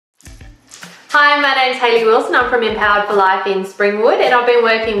Hi, my name's Hayley Wilson. I'm from Empowered for Life in Springwood, and I've been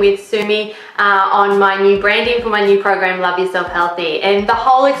working with Sumi on my new branding for my new program, Love Yourself Healthy. And the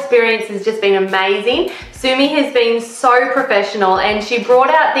whole experience has just been amazing. Sumi has been so professional, and she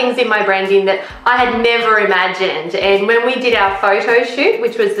brought out things in my branding that I had never imagined. And when we did our photo shoot,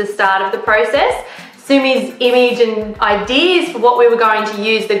 which was the start of the process, Sumi's image and ideas for what we were going to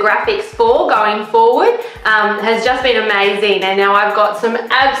use the graphics for going forward has just been amazing. And now I've got some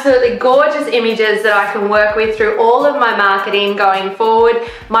absolutely gorgeous images that I can work with through all of my marketing going forward.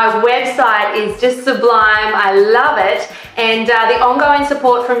 My website is just sublime. I love it. And the ongoing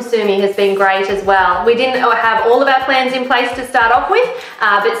support from Sumi has been great as well. We didn't have all of our plans in place to start off with,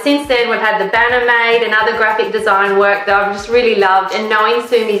 but since then we've had the banner made and other graphic design work that I've just really loved, and knowing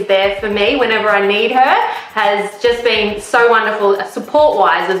Sumi's there for me whenever I need her has just been so wonderful,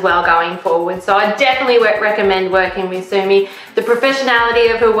 support-wise as well going forward. So I definitely recommend working with Sumi. The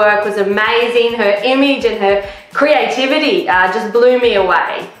professionality of her work was amazing. Her image and her creativity just blew me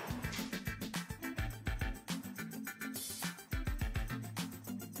away.